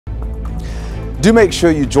Do make sure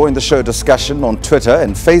you join the show discussion on Twitter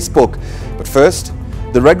and Facebook. But first,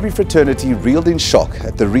 the rugby fraternity reeled in shock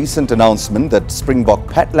at the recent announcement that Springbok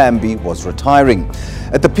Pat Lambie was retiring.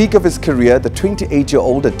 At the peak of his career, the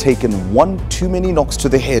 28-year-old had taken one too many knocks to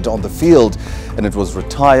the head on the field, and it was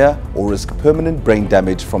retire or risk permanent brain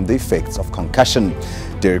damage from the effects of concussion.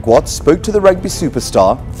 Derek Watts spoke to the rugby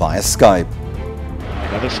superstar via Skype.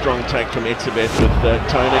 Another strong take from Etzebeth with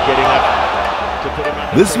Toner getting up to put him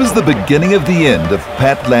up. This was the beginning of the end of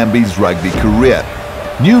Pat Lambie's rugby career.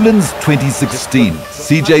 Newlands 2016,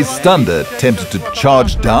 CJ Stunder attempted to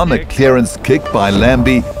charge down a clearance kick by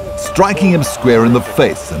Lambie, striking him square in the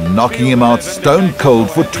face and knocking him out stone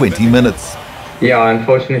cold for 20 minutes. Yeah,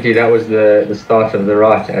 unfortunately that was the start of the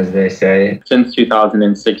rot, as they say. Since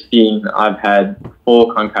 2016, I've had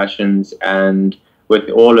 4 concussions, and with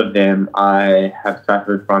all of them, I have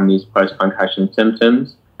suffered from these post-concussion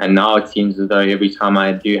symptoms. And now it seems as though every time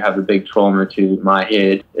I do have a big trauma to my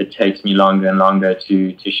head, it takes me longer and longer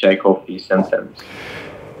to shake off these symptoms.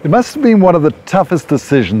 It must have been one of the toughest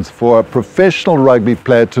decisions for a professional rugby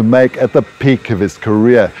player to make at the peak of his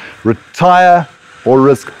career. Retire or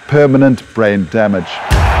risk permanent brain damage.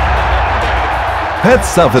 Pat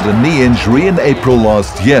suffered a knee injury in April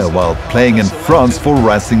last year while playing in France for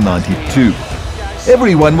Racing 92.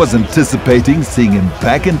 Everyone was anticipating seeing him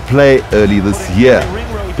back in play early this year.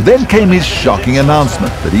 But then came his shocking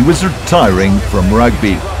announcement that he was retiring from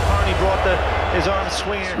rugby.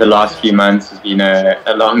 The last few months has been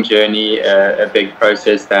a long journey, a big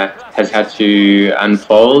process that has had to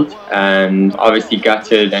unfold, and obviously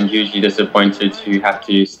gutted and hugely disappointed to have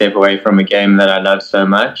to step away from a game that I love so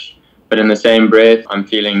much. But in the same breath, I'm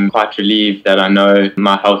feeling quite relieved that I know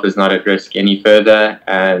my health is not at risk any further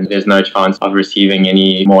and there's no chance of receiving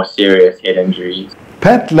any more serious head injuries.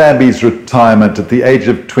 Pat Lambie's retirement at the age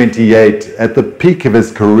of 28, at the peak of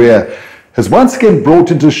his career, has once again brought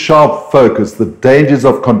into sharp focus the dangers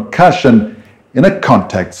of concussion in a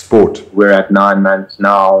contact sport. We're at 9 months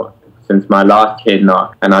now since my last head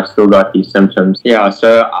knock, and I've still got these symptoms. Yeah,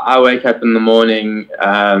 so I wake up in the morning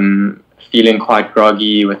feeling quite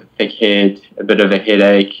groggy with a thick head, a bit of a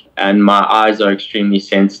headache, and my eyes are extremely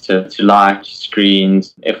sensitive to light,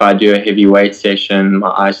 screens. If I do a heavy weight session, my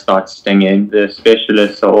eyes start stinging. The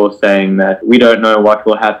specialists are all saying that we don't know what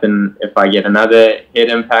will happen if I get another head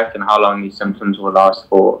impact and how long these symptoms will last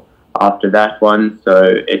for after that one, so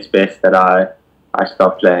it's best that I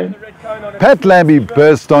stop playing. Pat Lambie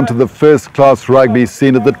burst onto the first-class rugby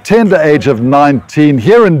scene at the tender age of 19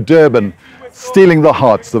 here in Durban, stealing the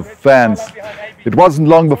hearts of fans. It wasn't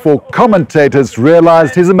long before commentators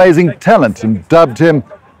realized his amazing talent and dubbed him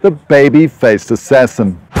the baby-faced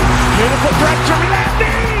assassin.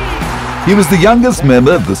 He was the youngest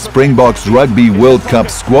member of the Springboks Rugby World Cup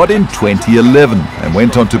squad in 2011 and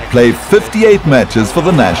went on to play 58 matches for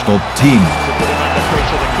the national team.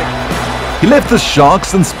 He left the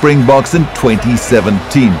Sharks and Springboks in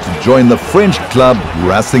 2017 to join the French club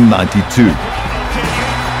Racing 92.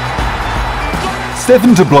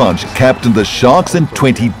 Carte Blanche captained the Sharks in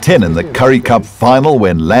 2010 in the Currie Cup final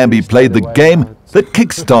when Lambie played the game that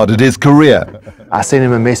kick-started his career. I sent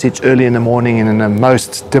him a message early in the morning, and in the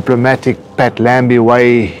most diplomatic Pat Lambie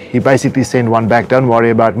way, he basically sent one back, "Don't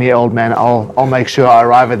worry about me, old man, I'll make sure I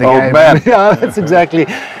arrive at the game." Old man. Yeah, that's exactly.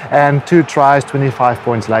 And 2 tries, 25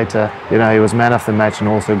 points later, he was man of the match and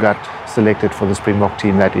also got selected for the Springbok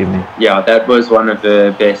team that evening. Yeah, that was one of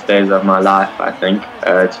the best days of my life, I think.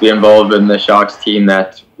 To be involved in the Sharks team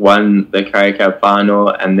that won the Currie Cup final,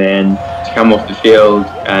 and then to come off the field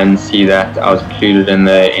and see that I was included in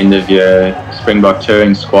the end-of-year Springbok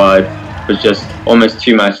touring squad was just almost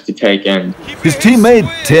too much to take in. His teammate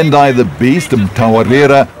Tendai the Beast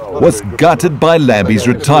Mtawarira was gutted by Lambie's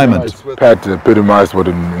retirement. Pat epitomized what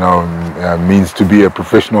it means to be a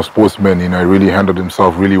professional sportsman. He really handled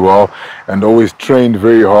himself really well and always trained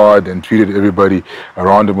very hard and treated everybody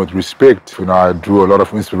around him with respect. I drew a lot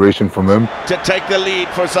of inspiration from him. To take the lead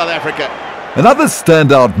for South Africa. Another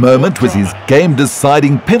standout moment was his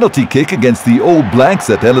game-deciding penalty kick against the All Blacks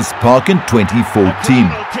at Ellis Park in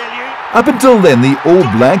 2014. Up until then, the All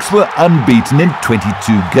Blacks were unbeaten in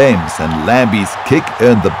 22 games, and Lambie's kick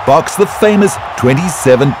earned the Boks the famous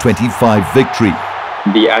 27-25 victory.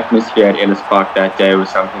 The atmosphere at Ellis Park that day was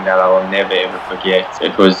something that I will never ever forget.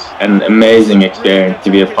 It was an amazing experience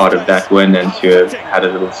to be a part of that win and to have had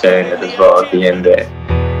a little say in it as well at the end there.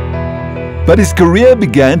 But his career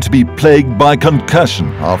began to be plagued by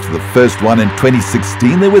concussion. After the first one in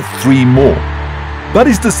 2016, there were 3 more. But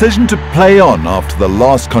his decision to play on after the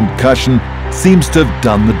last concussion seems to have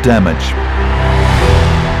done the damage.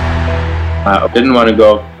 I didn't want to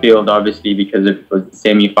go off the field, obviously, because it was the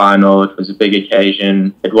semi-final, it was a big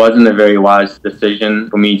occasion. It wasn't a very wise decision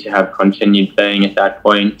for me to have continued playing at that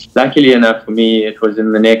point. Luckily enough for me, it was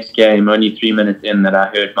in the next game, only 3 minutes in, that I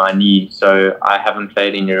hurt my knee, so I haven't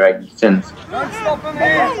played any rugby since.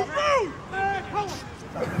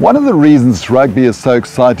 One of the reasons rugby is so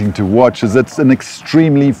exciting to watch is it's an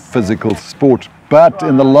extremely physical sport. But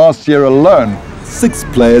in the last year alone, 6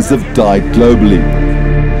 players have died globally.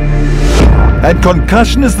 And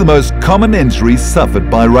concussion is the most common injury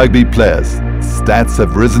suffered by rugby players. Stats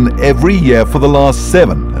have risen every year for the last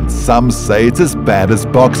 7, and some say it's as bad as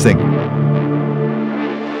boxing.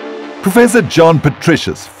 Professor John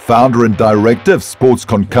Patricius, founder and director of Sports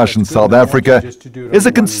Concussion South Africa, is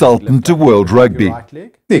a consultant to World Rugby.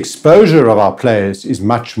 The exposure of our players is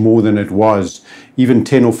much more than it was even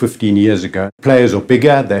 10 or 15 years ago. Players are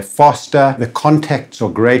bigger, they're faster, the contacts are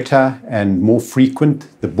greater and more frequent,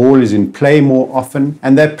 the ball is in play more often,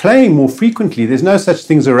 and they're playing more frequently. There's no such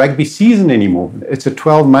thing as a rugby season anymore. It's a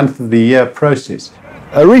 12-month of the year process.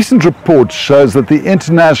 A recent report shows that the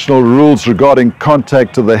international rules regarding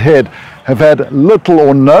contact to the head have had little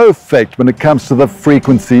or no effect when it comes to the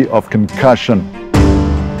frequency of concussion.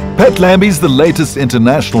 Pat Lambie is the latest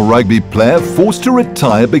international rugby player forced to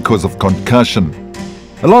retire because of concussion.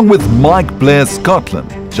 Along with Mike Blair,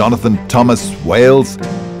 Scotland, Jonathan Thomas, Wales,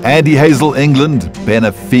 Andy Hazel, England, Ben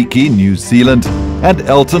Afiki, New Zealand, and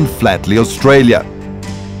Elton Flatley, Australia.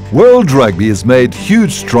 World Rugby has made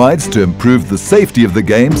huge strides to improve the safety of the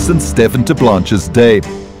game since Stephen Blanche's day.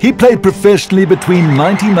 He played professionally between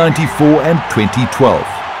 1994 and 2012.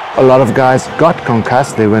 A lot of guys got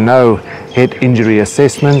concussed. There were no head injury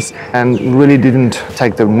assessments and really didn't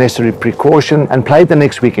take the necessary precaution and played the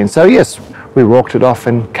next weekend. So yes, we walked it off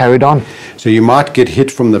and carried on. So you might get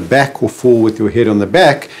hit from the back or fall with your head on the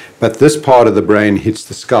back, but this part of the brain hits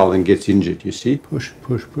the skull and gets injured, you see? Push,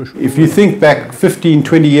 push, push. If you think back 15,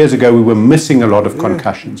 20 years ago, we were missing a lot of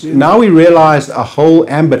concussions. Now we realize a whole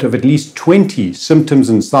ambit of at least 20 symptoms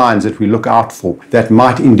and signs that we look out for that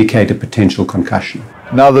might indicate a potential concussion.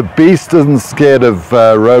 Now, the beast isn't scared of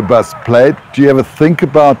robust play. Do you ever think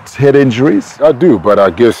about head injuries? I do, but I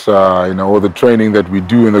guess all the training that we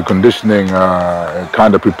do and the conditioning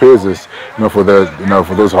kind of prepares us, for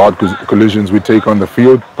for those hard collisions we take on the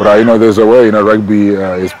field. But there's a way. Rugby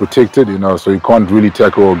is protected. So you can't really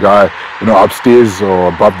tackle a guy, upstairs or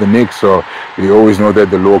above the neck. So you always know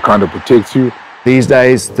that the law kind of protects you. These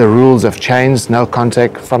days, the rules have changed. No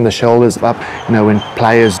contact from the shoulders up. When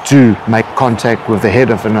players do make contact with the head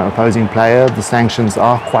of an opposing player, the sanctions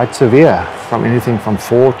are quite severe, from anything from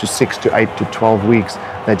 4 to 6 to 8 to 12 weeks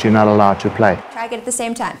that you're not allowed to play. Try it at the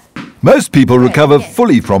same time. Most people recover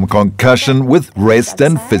fully from concussion with rest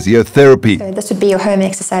and physiotherapy. So this would be your home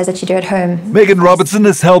exercise that you do at home. Megan Robertson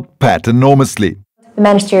has helped Pat enormously. We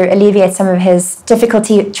managed to alleviate some of his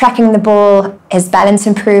difficulty tracking the ball, his balance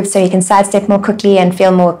improved so he can sidestep more quickly and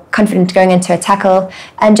feel more confident going into a tackle,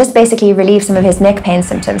 and just basically relieve some of his neck pain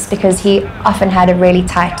symptoms because he often had a really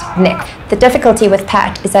tight neck. The difficulty with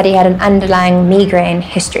Pat is that he had an underlying migraine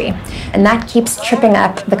history, and that keeps tripping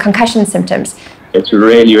up the concussion symptoms. It's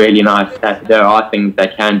really, really nice that there are things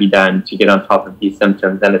that can be done to get on top of these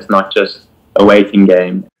symptoms, and it's not just a waiting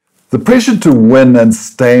game. The pressure to win and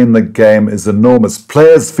stay in the game is enormous.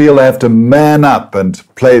 Players feel they have to man up and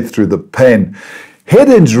play through the pain. Head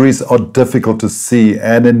injuries are difficult to see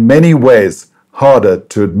and in many ways harder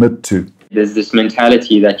to admit to. There's this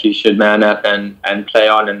mentality that you should man up and play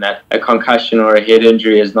on, and that a concussion or a head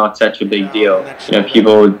injury is not such a big deal.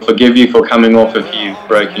 People would forgive you for coming off if you've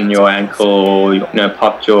broken your ankle or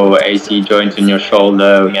popped your AC joint in your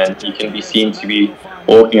shoulder, and you can be seen to be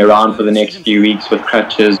walking around for the next few weeks with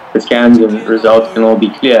crutches. The scans and results can all be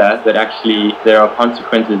clear, but actually there are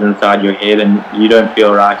consequences inside your head and you don't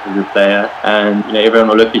feel right as a player, and everyone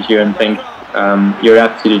will look at you and think you're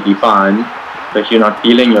absolutely fine, but you're not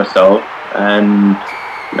feeling yourself, and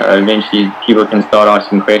eventually people can start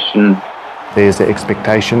asking questions. There's the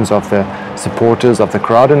expectations of the supporters, of the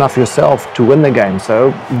crowd, and of yourself to win the game.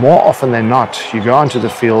 So more often than not, you go onto the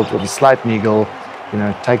field with a slight niggle,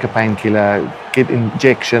 take a painkiller, get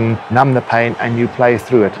injection, numb the pain, and you play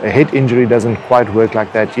through it. A head injury doesn't quite work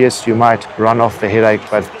like that. Yes, you might run off the headache,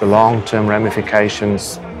 but the long-term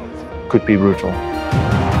ramifications could be brutal.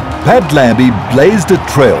 Pat Lambie blazed a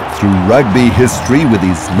trail through rugby history with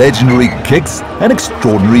his legendary kicks and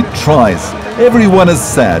extraordinary tries. Everyone is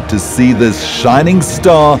sad to see this shining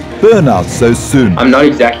star burn out so soon. I'm not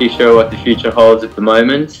exactly sure what the future holds at the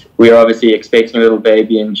moment. We are obviously expecting a little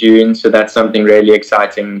baby in June, so that's something really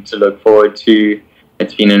exciting to look forward to.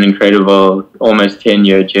 It's been an incredible, almost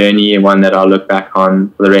 10-year journey, one that I'll look back on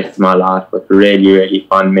for the rest of my life with really, really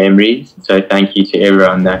fond memories. So thank you to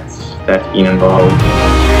everyone that's been involved.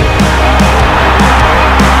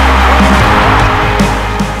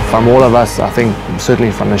 From all of us, I think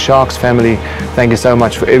certainly from the Sharks family, thank you so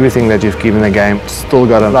much for everything that you've given the game. Still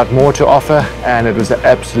got a lot more to offer, and it was an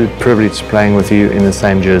absolute privilege playing with you in the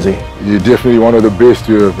same jersey. You're definitely one of the best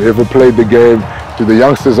who have ever played the game. To the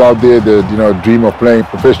youngsters out there that dream of playing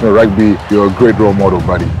professional rugby, you're a great role model,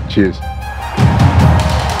 buddy. Cheers.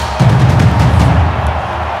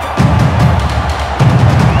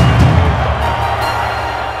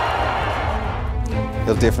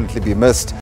 He'll definitely be missed.